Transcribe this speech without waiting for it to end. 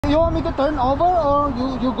you want me to turn over or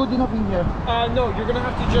you good enough in here? No, you're gonna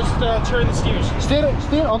have to just turn the steers. Steer,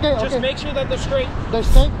 okay, Just okay. make sure that they're straight. They're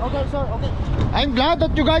straight? Okay, sir, okay. I'm glad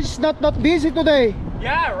that you guys not busy today.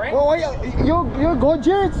 Yeah, right? Oh, you're good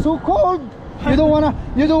here, it's so cold. You don't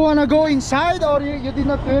wanna go inside, or you did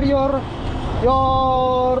not wear your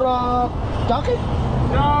jacket?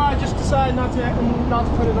 No, I just decided not to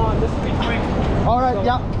put it on. This will be quick. Alright, So,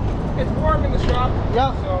 yeah. It's warm in the shop.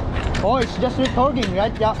 Yeah. So. Oh, it's just retorquing, right?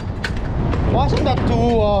 Yeah. Wasn't that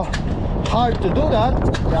too hard to do that?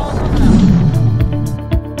 Yeah.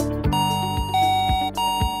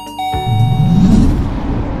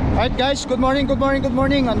 Alright guys, good morning.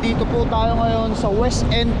 Andito po tayo ngayon sa West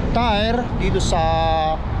End Tire dito sa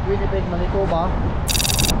Winnipeg, Manitoba.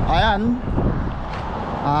 Ayan.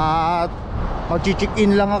 At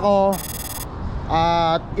mag-check-in lang ako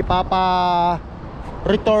at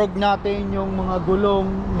retorque natin yung mga gulong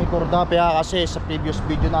ni Cordapia, kasi sa previous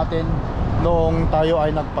video natin noong tayo ay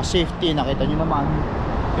nagpa-safety, nakita nyo naman,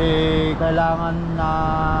 kailangan na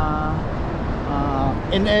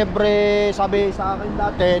in every, sabi sa akin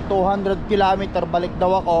dati 200 km balik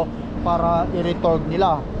daw ako para i-retorque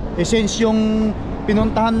nila. Since yung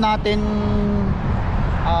pinuntahan natin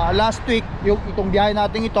last week, itong biyahe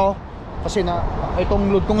natin ito, kasi itong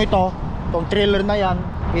load kong itong trailer na yan,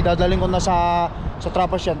 idadaling ko na sa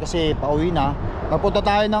Trappers yan kasi pauwi na. Nagpunta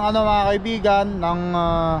tayo ng mga kaibigan ng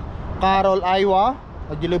Carroll, Iowa.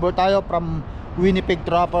 Nag-deliver tayo from Winnipeg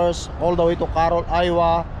Trappers all the way to Carroll,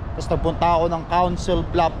 Iowa. Tapos nagpunta ako ng Council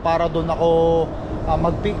Bluff para doon ako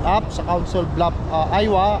mag-pick up sa Council Bluff,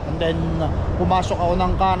 Iowa. And then pumasok ako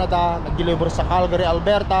ng Canada, nag-deliver sa Calgary,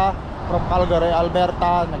 Alberta. From Calgary,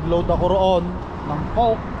 Alberta, nag-load ako roon ng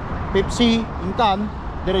Coke, Pepsi, Incan,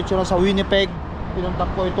 diretso na sa Winnipeg.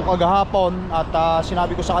 Pinuntak ko ito kagahapon at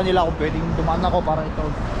sinabi ko sa kanila kung pwedeng dumaan ako para ito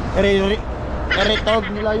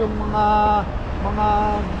i-retorque nila yung mga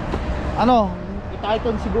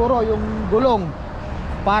itighten siguro yung gulong,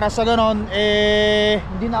 para sa ganon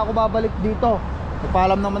hindi na ako babalik dito.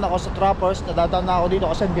 Nagpaalam naman ako sa Trappers na dadaan na ako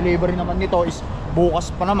dito kasi ang delivery naman nito is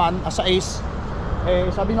bukas pa naman as is.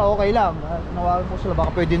 Sabi na okay lang, nawagan ko sila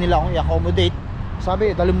baka pwede nila akong i-accommodate.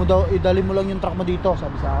 Sabi idali mo lang yung truck mo dito,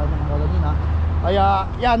 sabi sa akin ng mga ganyan. Kaya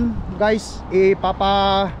yan guys,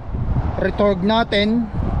 ipapa-retorque natin.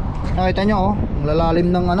 Nakita nyo ang lalalim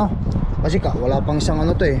ng kasi wala pang isang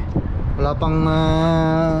wala pang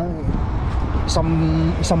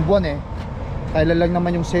isang buwan kailan lang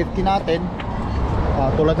naman yung safety natin.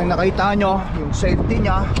 Tulad ng nakita nyo, yung safety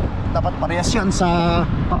nya dapat parehas yan sa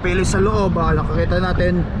papeles sa loob. Nakakita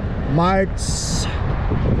natin March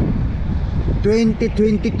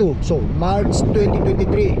 2022, so March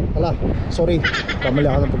 2023 pala, sorry, kamali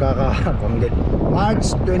ako ng pagkakabanggit.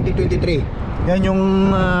 March 2023, yan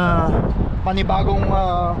yung panibagong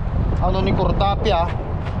ni Cordapia,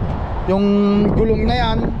 yung gulong na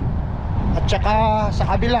yan. At saka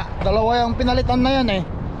sa kabila, dalawa yung pinalitan na yan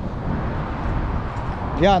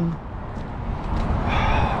yan,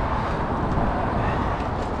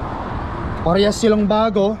 parehas silang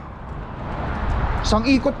bago. Isang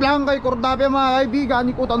ikot lang kay Cordapia mga kaibigan,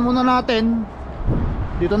 ikutan muna natin.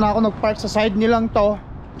 Dito na ako nagpark sa side nilang to.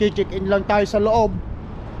 Check in lang tayo sa loob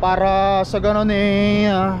para sa ganon may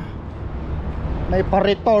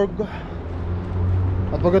pa-retorque.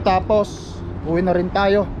 At pagkatapos uwi na rin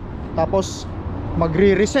tayo. Tapos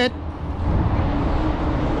magre-reset.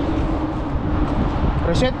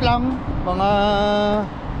 Reset lang mga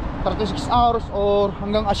 36 hours or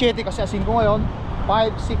hanggang asyete, kasi asin ko ngayon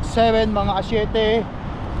 5, 6, 7 mga asyete.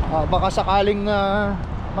 Baka sakaling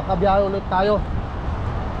makabiyahe ulit tayo.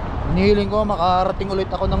 Hinihiling ko makarating ulit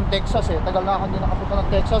ako ng Texas tagal na ako hindi nakapunta ng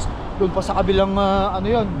Texas. Doon pa sa kabilang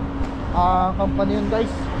company yun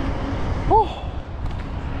guys.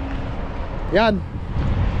 Yan,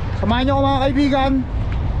 samahan nyo ko mga kaibigan.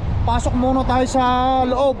 Pasok muna tayo sa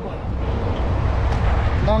loob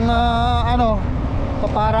ng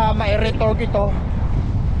para ma-retorque ito.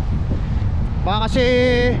 Baka kasi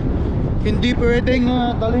hindi pwedeng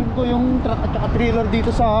dalhin ko yung truck at saka trailer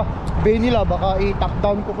dito sa bay nila, baka i-top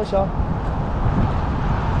down ko pa siya.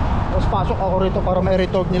 Tapos pasok ako rito para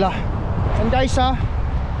ma-retorque nila. And guys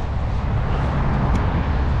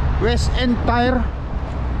West End Tire,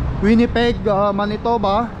 Winnipeg,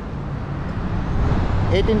 Manitoba,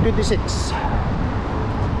 1826.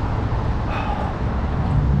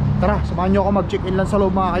 Tara, samahan nyo ako mag-check-in lang sa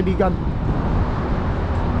loob mga kaibigan.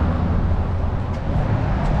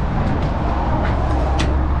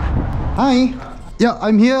 Hi. Yeah,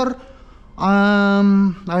 I'm here.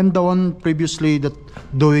 I'm the one previously that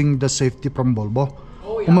doing the safety from Volvo.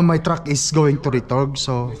 Oh, yeah. My truck is going to retorque,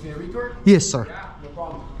 so. Yes, sir. Yeah, no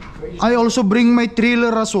problem. I also bring my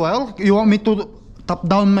trailer as well. You want me to top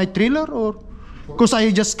down my trailer or? Because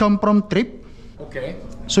I just come from trip. Okay.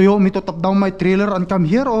 So you want me to top down my trailer and come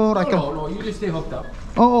here or I can? No, you just stay hooked up.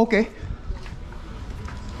 Oh, okay.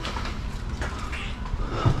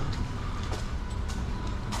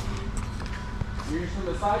 You're just from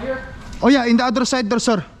the side here? Oh yeah, in the other side there,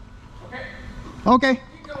 sir. Okay. Okay.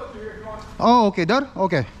 You can go through here if you want. Oh, okay, there?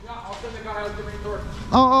 Okay. Yeah, I'll send the guy out to the Retorque.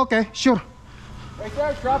 Oh, okay, sure. Right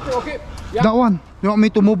there, drop it, okay. Yeah. That one. You want me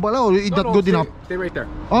to move bala or is that good stay, enough? Stay right there.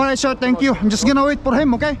 Alright, sir, thank you. I'm just gonna wait for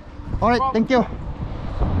him, okay? Alright, thank you.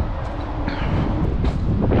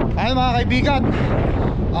 Ay mga kaibigan,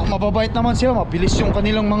 mababait naman sila, mabilis yung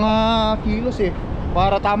kanilang mga kilos eh.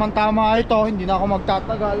 Para tamang-tama ito, hindi na ako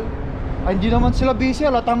magtatagal. Ay, hindi naman sila busy,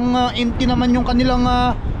 halatang empty naman yung kanilang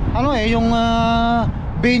yung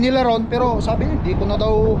bay nila ron. Pero sabi niya, hindi ko na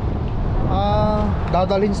daw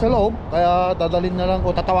dadalhin sa loob. Kaya dadalhin na lang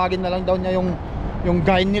o tatawagin na lang daw niya yung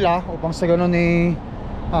guide nila upang sa ganun eh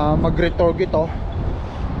mag-retorque ito.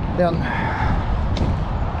 Yan.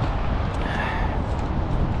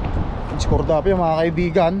 Skorda pa yung mga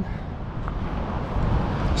kaibigan.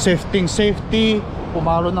 Safety.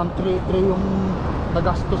 Pumalo ng 3-3 yung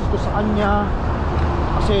nagastos ko sa kanya.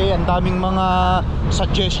 Kasi ang daming mga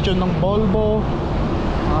suggestion ng Volvo.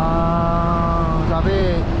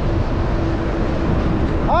 Sabi,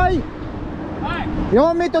 Hi! Hi! You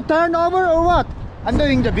want me to turn over or what? I'm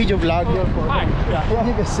doing the video vlog here for Hi! yeah,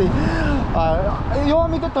 you can see. You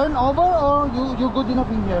want me to turn over or you good enough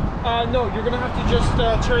in here? No, you're gonna have to just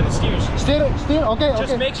turn the steers. Steer, okay,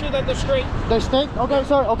 Just okay. make sure that they're straight. The straight? Okay,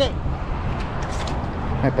 sir, okay.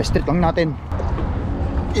 Ay, pa-straight lang natin.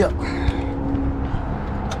 Yeah.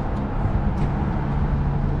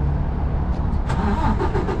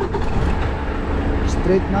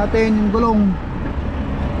 Straight natin yung gulong.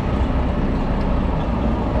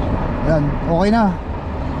 Yan, okay na.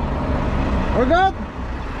 We're good.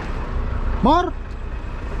 More?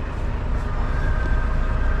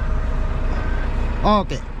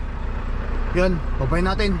 Okay. Yan, babay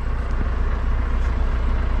natin.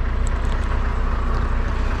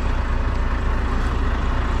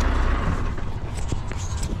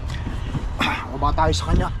 Baba tayo sa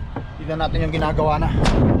kanya. Tignan natin yung ginagawa na.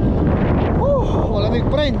 Malamig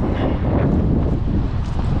pa rin.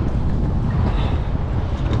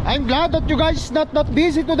 I'm glad that you guys not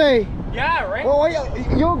busy today. Yeah, right? Oh,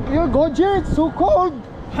 you're good here. It's so cold.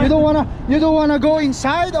 You don't wanna go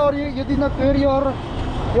inside, or you did not wear your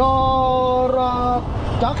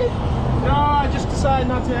jacket? No, I just decided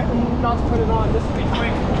not to put it on. This will be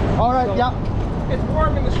quick. All right, So, yeah, It's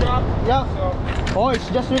warm in the shop. yeah. So Oh, it's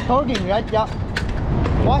just retorquing, right? Yeah.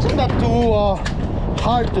 Wasn't that too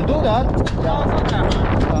hard to do that? no, it's not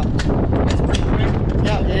that hard. It's pretty quick.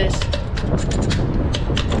 Yeah, it is.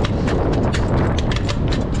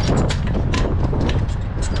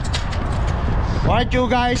 Alright, you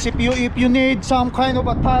guys, if you need some kind of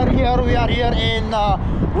a tire here, we are here in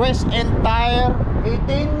West End Tire,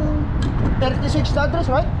 1836 address,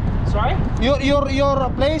 right? Sorry? Your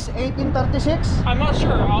place 1836. I'm not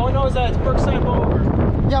sure. All I know is that it's Brookside Boulevard.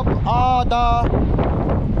 Yeah.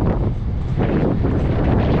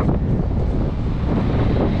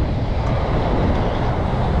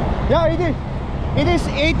 Yeah, it is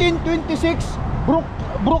 1826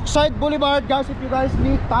 Brookside Boulevard, guys. If you guys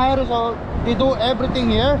need tires, or they do everything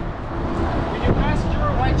here. We do passenger,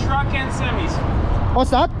 light truck, and semis.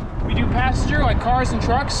 What's that? We do passenger, like cars and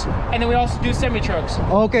trucks, and then we also do semi-trucks.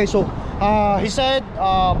 Okay, so he said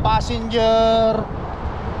passenger,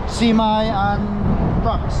 semi, and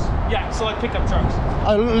trucks. Yeah, so like pickup trucks.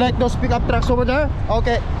 Like those pickup trucks over there.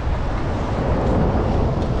 Okay.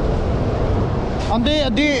 And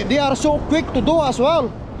they are so quick to do as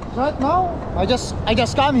well. Right now, I just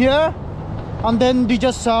come here, and then they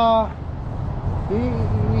just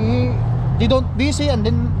they don't busy, and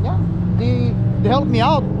then yeah, they help me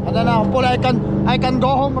out, and then hopefully I can go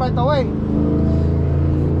home right away.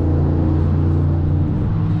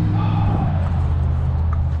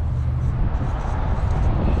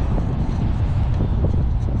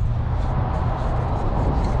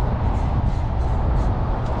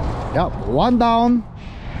 Yeah, one down.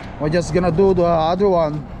 We're just gonna do the other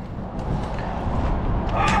one.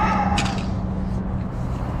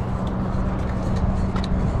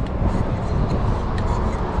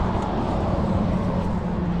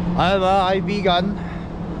 Ay mga kaibigan,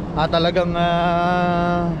 talagang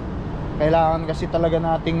kailangan kasi talaga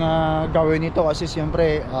nating gawin ito kasi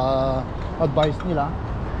siyempre advice nila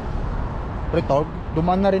Retorque.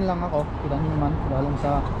 Duman na rin lang ako, kita nyo naman, galing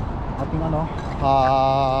sa ating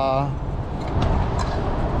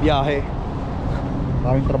biyahe.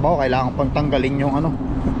 Maraming trabaho, kailangan pang tanggalin yung ano.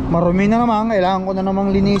 Marumi na naman, kailangan ko na namang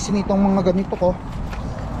linisin itong mga ganito ko.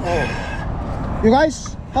 You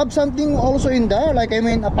guys have something also in there, like I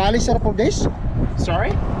mean a polisher for this?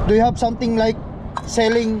 Sorry? Do you have something like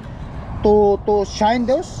selling to shine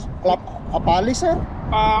those? Like a polisher?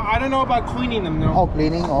 I don't know about cleaning them, no. Oh,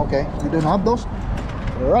 cleaning, okay. You don't have those?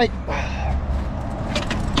 Right.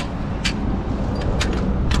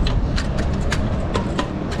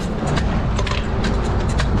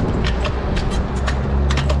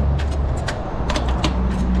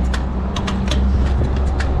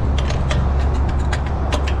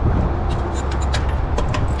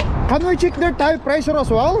 Can we check their tire pressure as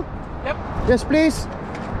well? Yep. Yes, please.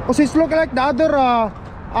 Because it's look like the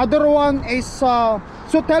other one is. So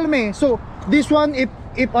tell me. So this one, if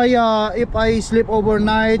I sleep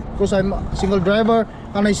overnight, because I'm a single driver,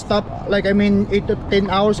 and I stop like I mean 8 to 10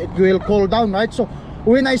 hours, it will cool down, right? So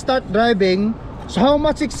when I start driving, so how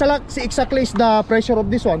much exactly is the pressure of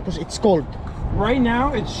this one? Because it's cold. Right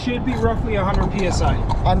now, it should be roughly 100 psi.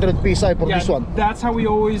 100 psi for this one. That's how we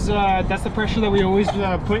always. That's the pressure that we always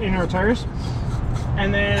put in our tires.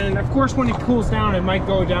 And then, of course, when it cools down, it might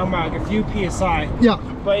go down by like a few psi. Yeah.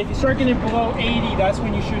 But if you start getting below 80, that's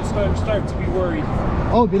when you should start to be worried.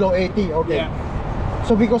 Oh, below 80. Okay. Yeah.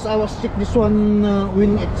 So because I was check this one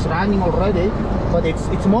when it's running already, but it's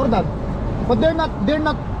more than. But they're not the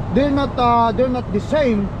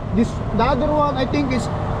same. The other one I think is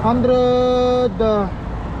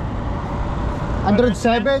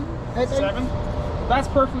 107. I think. 7? That's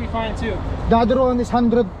perfectly fine too. The other one is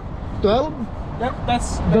 112. Yep,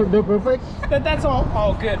 They're perfect. That's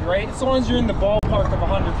all good, right? As long as you're in the ballpark of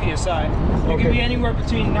 100 psi. You can be anywhere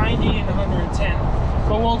between 90 and 110.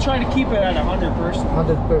 But we'll try to keep it at 100%.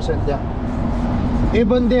 100%, yeah.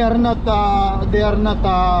 Even they are not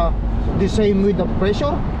the same with the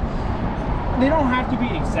pressure. They don't have to be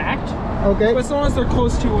exact. Okay. But as long as they're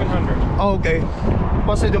close to 100. Okay.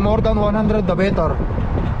 But the more than 100, the better.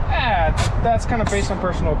 Yeah, that's kind of based on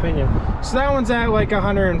personal opinion. So that one's at like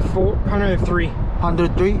 104, 103.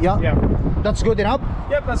 103, yeah. Yeah. That's good enough.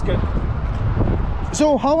 Yep, that's good.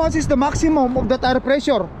 So how much is the maximum of the tire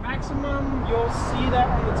pressure? Maximum, you'll see that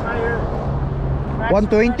on the tire.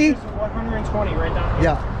 120? 120 right down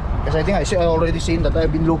here. Yeah. Because I think I already seen that.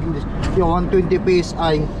 I've been looking this. Yung 120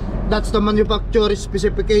 psi. That's the manufacturer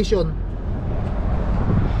specification.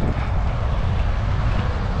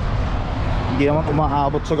 Hindi naman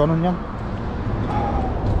umaabot sa ganun yan.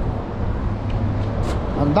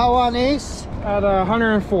 And that one is At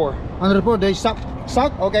 104. 104. They suck.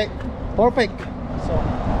 Okay. Perfect. So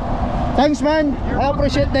Thanks, man. I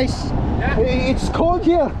appreciate this. Yeah. It's cold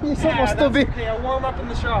here. It's supposed to be. Okay, I'll warm up in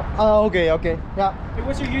the shop. Okay. Yeah. Hey,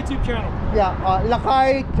 what's your YouTube channel? Yeah.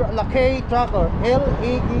 Lakay Tracker. Lakay.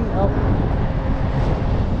 Okay.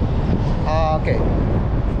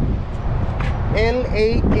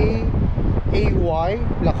 Lakay.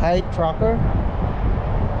 Lakay Tracker.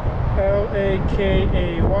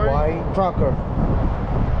 Lakay. Y Tracker.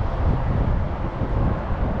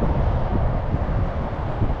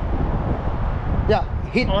 Yeah.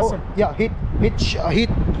 Hit. Awesome. Hit.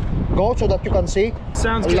 Go so that you can see.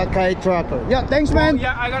 Sounds good. Lakay Tracker. Yeah. Thanks, man.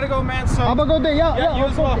 Yeah, I gotta go, man. So Have a good day. Yeah. you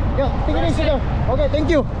as well. Yeah. Take it easy there. Okay. Thank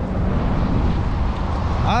you.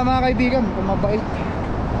 Mga kaibigan, mabait.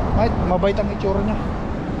 Mabait ang itsura niya.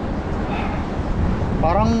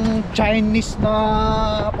 Parang Chinese na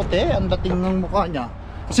puti ang dating ng mukha niya.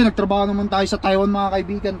 Kasi nagtrabaho naman tayo sa Taiwan, mga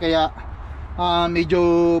kaibigan, kaya medyo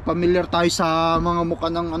familiar tayo sa mga mukha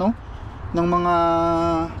ng ng mga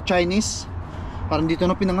Chinese. Parang dito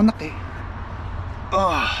na pinanganak eh.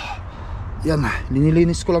 Yan,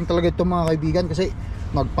 linilinis ko lang talaga ito, mga kaibigan, kasi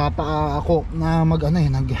magpapa ako na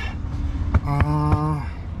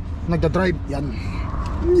nagda-drive. Yan.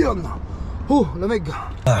 Lamig.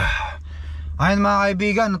 Ayun, mga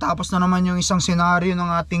kaibigan, natapos na naman yung isang senaryo ng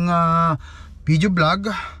ating video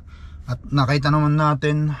vlog. At nakita naman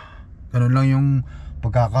natin, ganun lang yung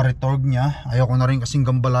pagkaka-retorque niya. Ayoko na rin kasing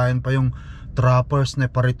gambalayan pa yung trappers na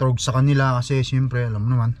pa-retorque sa kanila, kasi siyempre, alam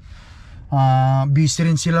mo naman, busy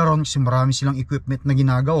rin sila ron kasi marami silang equipment na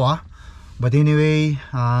ginagawa. But anyway,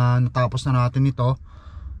 natapos na natin ito.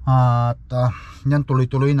 At yan,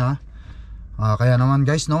 tuloy-tuloy na. Kaya naman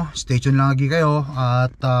guys, stay tuned lang lagi kayo.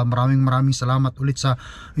 At maraming salamat ulit sa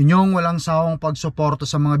inyong walang sawang pagsuporta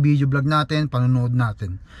sa mga video vlog natin, panonood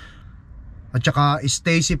natin. At saka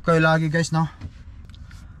stay safe kayo lagi guys,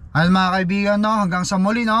 Ayun, mga kaibigan, hanggang sa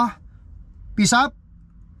muli, peace up.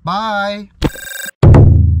 Bye.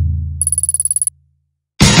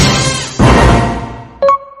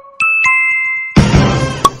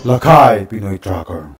 Lakay Pinoy Tracker.